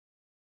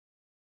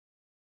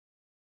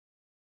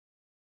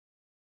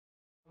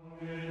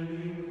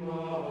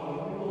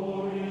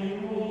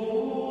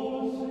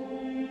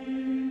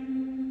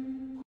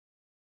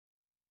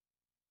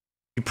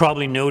You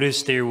probably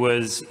noticed there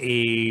was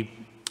a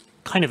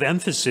kind of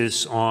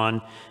emphasis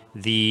on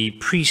the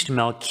priest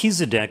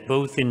Melchizedek,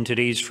 both in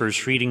today's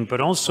first reading, but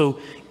also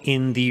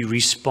in the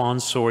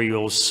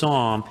responsorial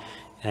psalm.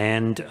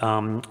 And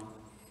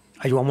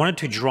I wanted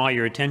to draw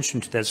your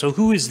attention to that. So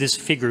who is this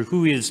figure?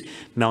 Who is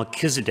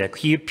Melchizedek?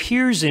 He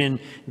appears in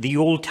the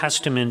Old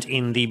Testament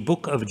in the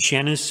book of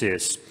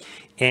Genesis.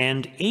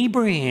 And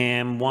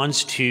Abraham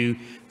wants to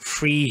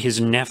free his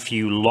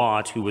nephew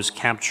Lot, who was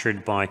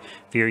captured by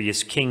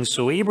various kings.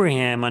 So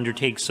Abraham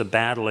undertakes a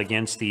battle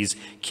against these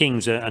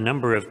kings, a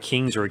number of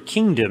kings or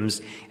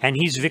kingdoms, and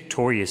he's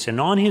victorious.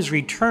 And on his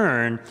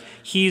return,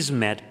 he is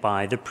met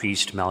by the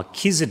priest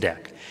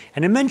Melchizedek.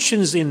 And it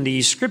mentions in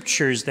the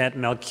scriptures that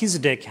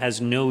Melchizedek has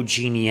no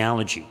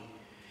genealogy.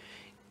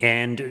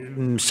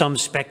 And some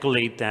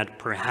speculate that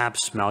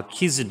perhaps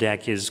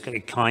Melchizedek is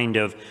a kind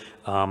of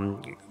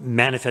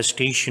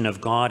manifestation of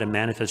God, a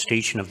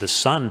manifestation of the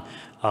Son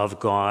of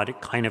God,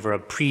 kind of a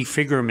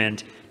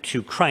prefigurement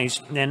to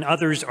Christ. And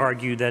others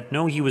argue that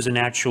no, he was an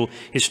actual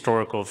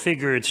historical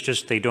figure. It's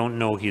just they don't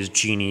know his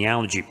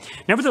genealogy.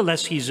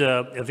 Nevertheless, he's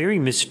a very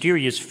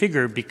mysterious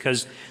figure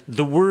because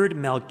the word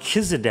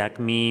Melchizedek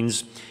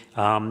means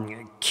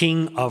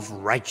king of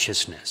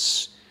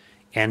righteousness.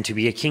 And to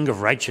be a king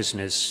of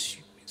righteousness,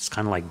 it's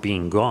kind of like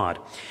being God.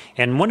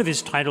 And one of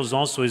his titles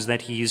also is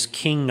that he is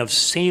king of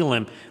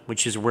Salem,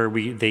 which is where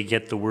they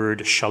get the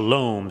word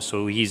shalom.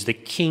 So he's the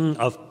king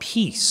of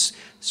peace.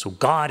 So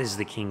God is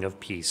the king of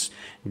peace.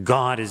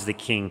 God is the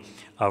king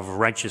of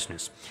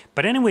righteousness.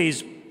 But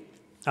anyways,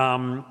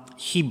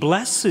 he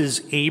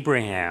blesses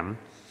Abraham,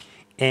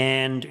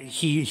 and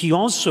it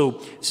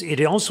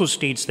also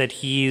states that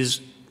he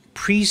is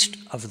priest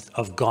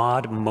of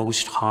God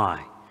Most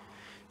High.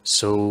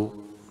 So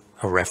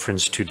a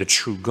reference to the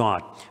true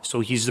God. So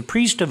he's the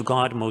priest of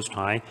God Most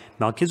High.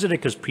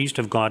 Melchizedek is priest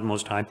of God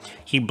Most High.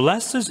 He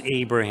blesses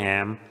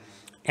Abraham,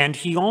 and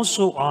he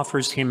also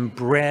offers him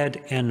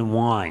bread and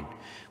wine,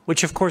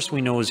 which of course we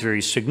know is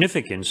very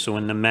significant. So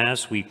in the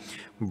Mass, we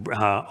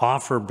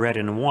offer bread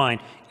and wine,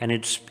 and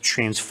it's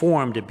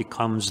transformed. It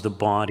becomes the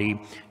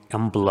body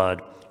and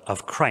blood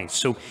of Christ.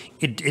 So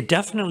it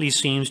definitely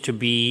seems to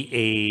be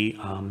a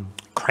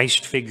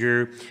Christ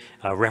figure,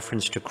 a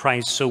reference to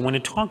Christ. So when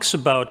it talks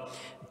about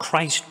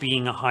Christ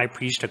being a high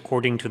priest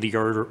according to the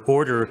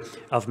order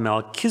of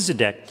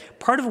Melchizedek,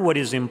 part of what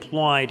is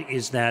implied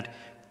is that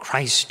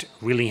Christ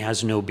really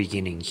has no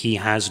beginning. He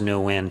has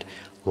no end,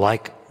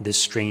 like this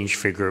strange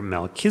figure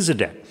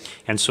Melchizedek.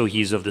 And so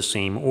he's of the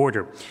same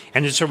order.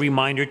 And it's a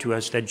reminder to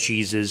us that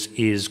Jesus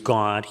is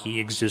God. He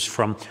exists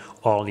from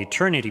all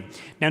eternity.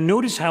 Now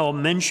notice how it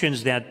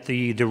mentions that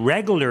the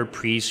regular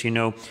priests,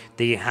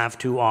 they have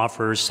to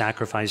offer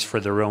sacrifice for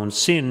their own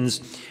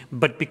sins,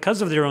 but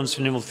because of their own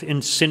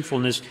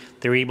sinfulness,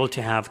 they're able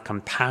to have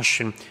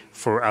compassion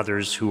for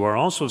others who are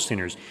also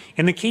sinners.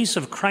 In the case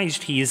of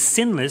Christ, he is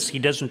sinless. He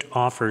doesn't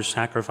offer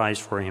sacrifice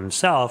for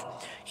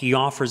himself. He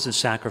offers the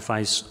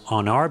sacrifice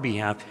on our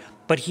behalf,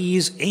 but he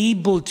is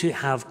able to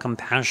have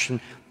compassion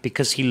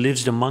because he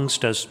lives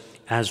amongst us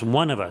as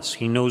one of us.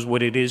 He knows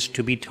what it is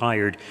to be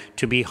tired,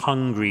 to be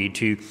hungry,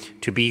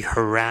 to be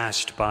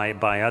harassed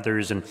by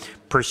others and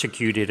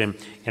persecuted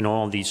and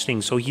all these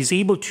things. So he's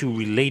able to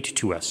relate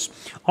to us.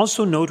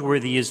 Also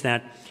noteworthy is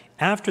that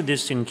after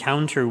this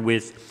encounter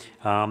with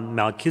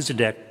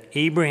Melchizedek,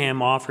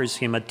 Abraham offers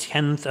him a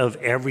tenth of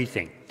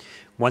everything.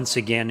 Once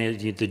again,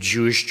 the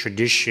Jewish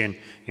tradition,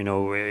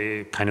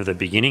 kind of the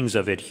beginnings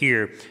of it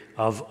here,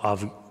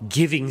 of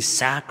giving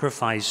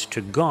sacrifice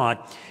to God,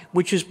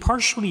 which is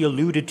partially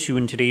alluded to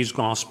in today's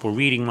gospel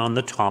reading on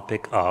the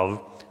topic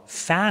of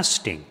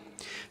fasting.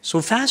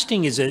 So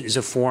fasting is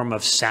a form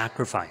of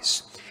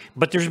sacrifice.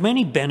 But there's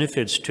many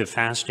benefits to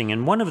fasting,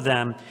 and one of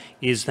them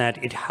is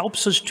that it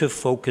helps us to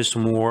focus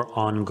more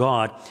on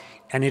God,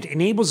 and it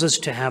enables us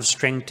to have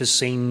strength to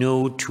say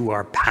no to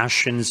our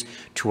passions,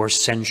 to our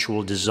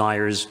sensual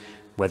desires,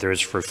 whether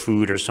it's for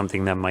food or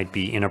something that might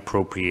be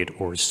inappropriate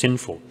or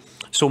sinful.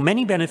 So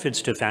many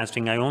benefits to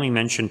fasting. I only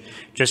mentioned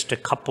just a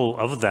couple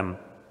of them.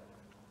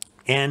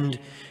 And,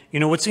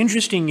 what's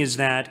interesting is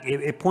that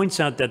it points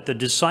out that the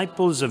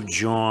disciples of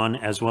John,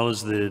 as well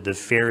as the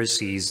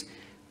Pharisees,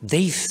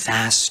 they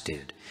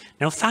fasted.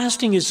 Now,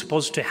 fasting is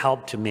supposed to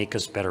help to make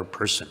us better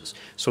persons.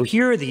 So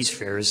here are these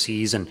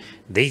Pharisees, and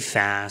they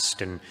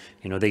fast, and,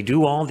 they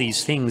do all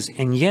these things,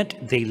 and yet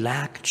they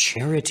lack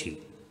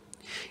charity.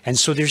 And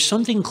so there's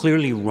something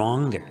clearly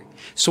wrong there.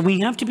 So we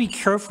have to be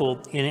careful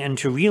and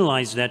to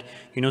realize that,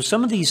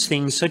 some of these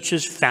things, such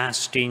as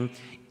fasting,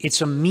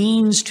 it's a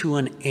means to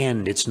an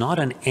end. It's not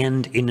an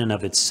end in and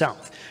of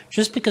itself.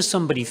 Just because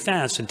somebody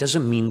fasts, it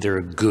doesn't mean they're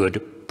a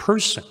good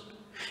person.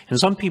 And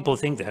some people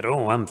think that,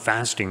 I'm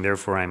fasting,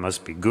 therefore I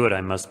must be good,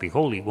 I must be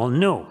holy. Well,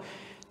 no.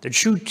 The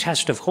true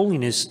test of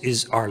holiness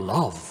is our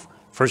love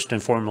for First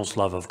and foremost,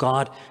 love of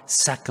God.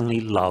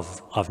 Secondly,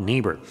 love of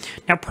neighbor.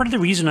 Now, part of the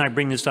reason I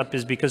bring this up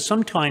is because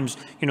sometimes,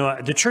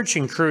 the church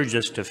encourages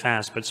us to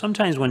fast, but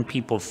sometimes when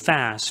people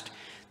fast,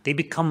 they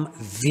become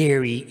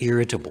very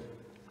irritable.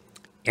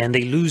 And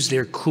they lose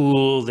their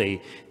cool, they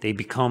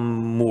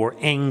become more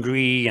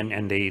angry,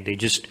 and they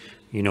just,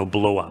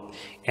 blow up.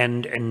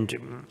 And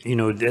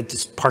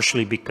that's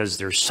partially because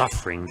they're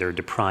suffering, they're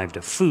deprived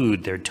of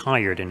food, they're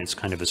tired, and it's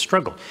kind of a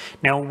struggle.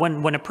 Now,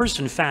 when a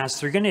person fasts,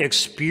 they're going to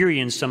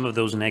experience some of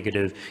those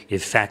negative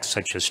effects,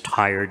 such as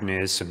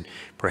tiredness and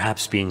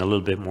perhaps being a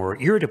little bit more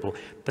irritable,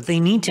 but they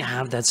need to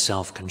have that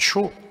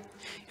self-control.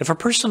 If a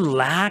person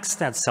lacks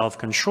that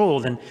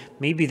self-control, then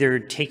maybe they're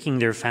taking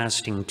their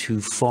fasting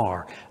too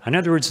far. In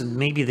other words,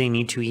 maybe they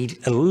need to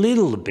eat a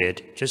little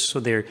bit just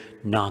so they're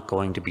not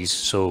going to be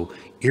so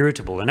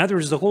irritable. In other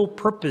words, the whole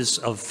purpose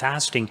of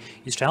fasting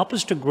is to help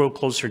us to grow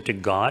closer to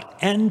God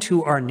and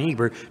to our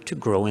neighbor, to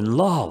grow in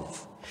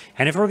love.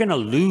 And if we're going to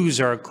lose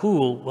our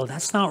cool, well,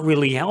 that's not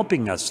really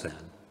helping us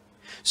then.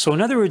 So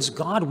in other words,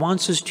 God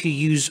wants us to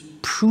use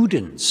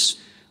prudence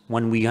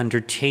when we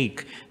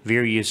undertake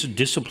various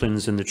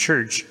disciplines in the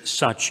church,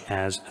 such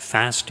as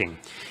fasting.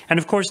 And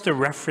of course, the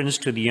reference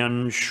to the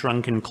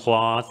unshrunken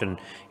cloth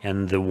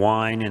and the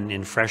wine and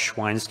in fresh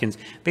wineskins,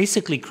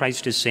 basically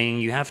Christ is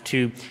saying you have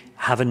to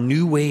have a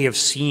new way of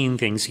seeing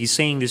things. He's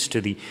saying this to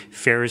the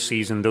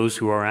Pharisees and those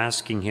who are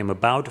asking him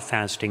about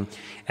fasting.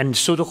 And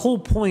so the whole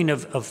point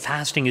of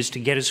fasting is to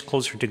get us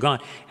closer to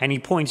God. And he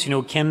points,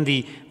 can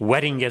the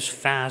wedding guests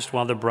fast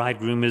while the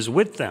bridegroom is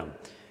with them?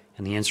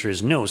 And the answer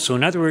is no. So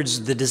in other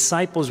words, the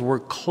disciples were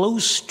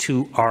close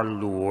to our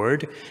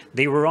Lord.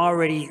 They were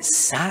already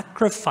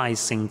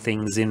sacrificing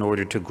things in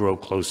order to grow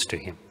close to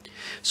him.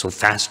 So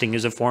fasting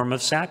is a form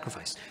of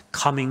sacrifice.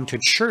 Coming to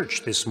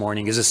church this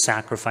morning is a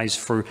sacrifice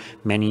for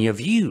many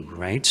of you,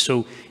 right?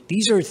 So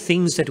these are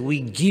things that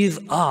we give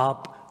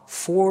up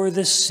for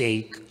the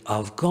sake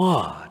of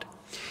God.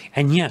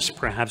 And yes,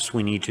 perhaps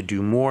we need to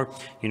do more.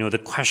 The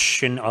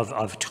question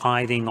of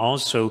tithing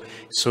also.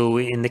 So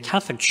in the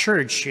Catholic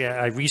Church,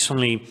 I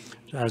recently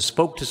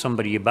spoke to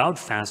somebody about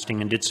fasting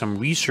and did some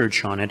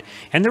research on it.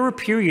 And there were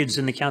periods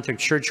in the Catholic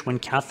Church when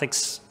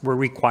Catholics were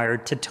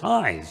required to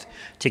tithe,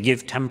 to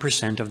give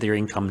 10% of their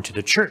income to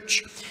the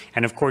church.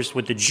 And of course,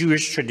 with the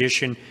Jewish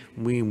tradition,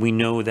 we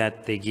know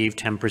that they gave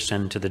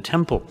 10% to the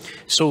temple.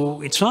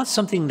 So it's not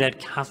something that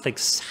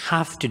Catholics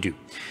have to do.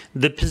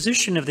 The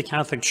position of the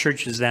Catholic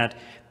Church is that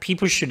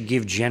people should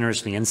give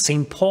generously, and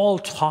St. Paul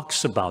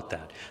talks about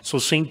that. So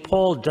St.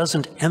 Paul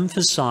doesn't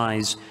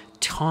emphasize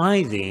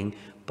tithing,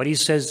 but he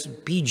says,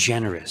 be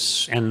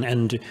generous.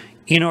 And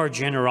in our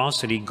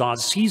generosity, God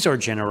sees our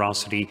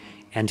generosity,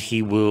 and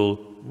he will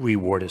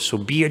reward us. So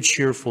be a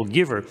cheerful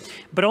giver.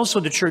 But also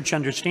the church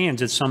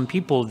understands that some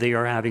people, they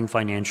are having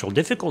financial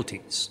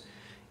difficulties.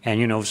 And,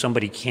 if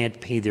somebody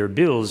can't pay their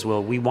bills,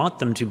 well, we want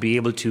them to be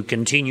able to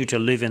continue to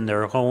live in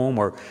their home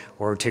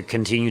or to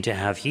continue to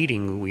have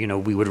heating.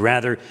 We would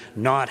rather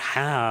not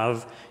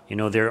have,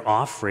 their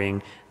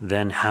offering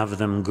than have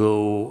them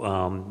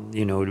go,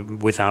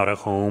 without a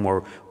home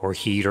or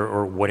heat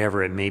or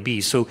whatever it may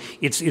be. So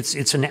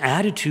it's an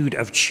attitude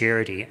of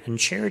charity, and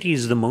charity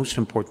is the most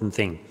important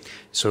thing.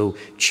 So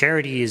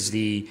charity is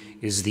the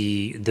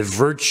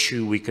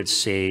virtue, we could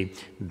say,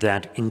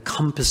 that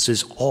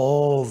encompasses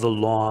all the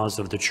laws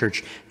of the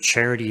church.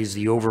 Charity is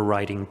the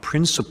overriding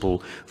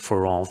principle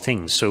for all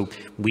things. So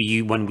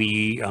when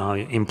we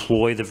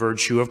employ the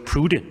virtue of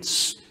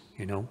prudence,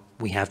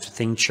 we have to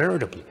think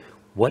charitably.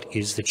 What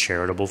is the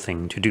charitable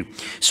thing to do?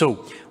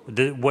 So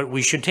what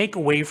we should take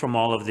away from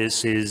all of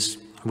this is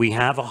we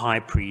have a high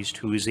priest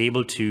who is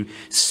able to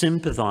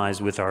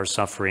sympathize with our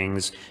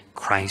sufferings,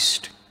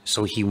 Christ.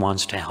 So he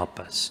wants to help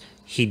us.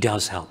 He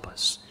does help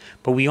us.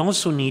 But we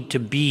also need to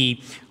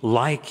be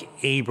like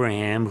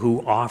Abraham,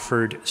 who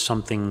offered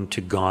something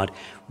to God.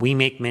 We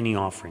make many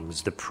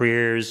offerings, the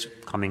prayers,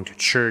 coming to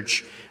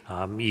church,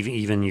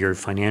 even your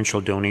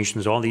financial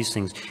donations, all these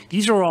things.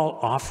 These are all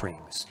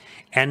offerings.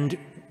 And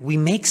we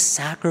make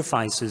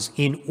sacrifices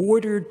in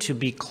order to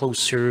be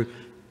closer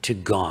to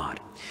God.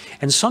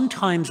 And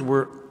sometimes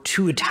we're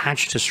too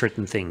attached to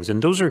certain things.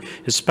 And those are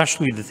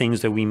especially the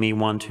things that we may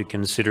want to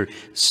consider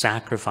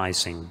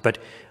sacrificing. But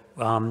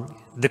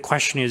the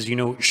question is,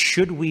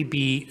 should we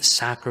be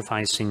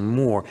sacrificing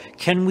more?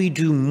 Can we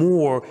do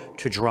more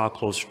to draw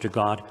closer to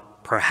God?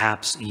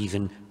 Perhaps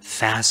even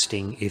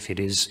fasting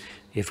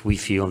if we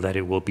feel that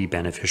it will be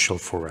beneficial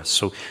for us.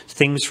 So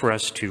things for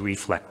us to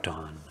reflect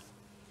on.